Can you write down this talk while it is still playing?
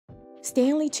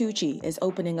Stanley Tucci is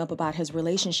opening up about his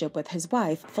relationship with his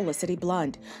wife, Felicity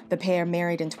Blunt. The pair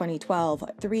married in 2012,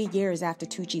 3 years after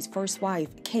Tucci's first wife,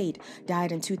 Kate,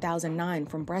 died in 2009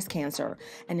 from breast cancer.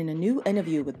 And in a new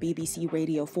interview with BBC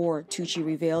Radio 4, Tucci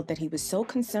revealed that he was so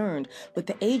concerned with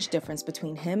the age difference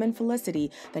between him and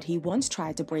Felicity that he once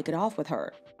tried to break it off with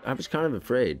her. I was kind of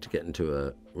afraid to get into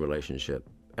a relationship,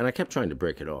 and I kept trying to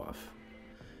break it off.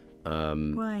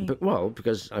 Why? Well,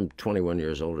 because I'm 21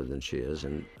 years older than she is,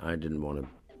 and I didn't want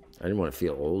to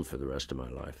feel old for the rest of my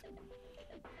life.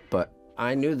 But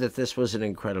I knew that this was an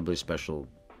incredibly special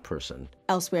person.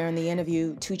 Elsewhere in the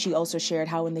interview, Tucci also shared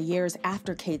how in the years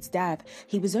after Kate's death,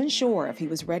 he was unsure if he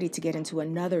was ready to get into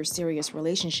another serious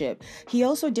relationship. He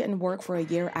also didn't work for a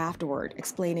year afterward,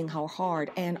 explaining how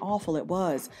hard and awful it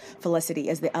was. Felicity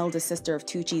is the eldest sister of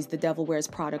Tucci's The Devil Wears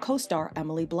Prada co-star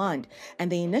Emily Blunt,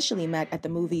 and they initially met at the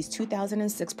movie's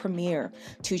 2006 premiere.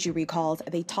 Tucci recalls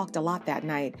they talked a lot that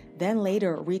night, then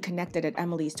later reconnected at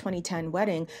Emily's 2010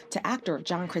 wedding to actor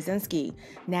John Krasinski.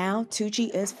 Now,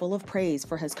 Tucci is full of praise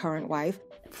for his current wife.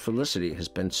 Felicity has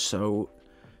been so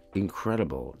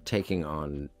incredible, taking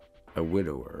on a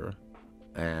widower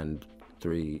and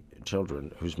 3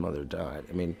 children whose mother died.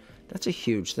 I mean, that's a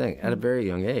huge thing at a very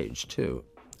young age, too.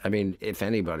 I mean, if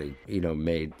anybody,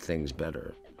 made things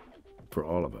better for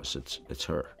all of us, it's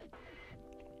her.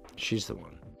 She's the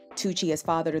one. Tucci has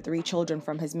fathered 3 children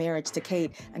from his marriage to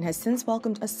Kate and has since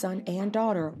welcomed a son and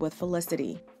daughter with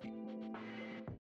Felicity.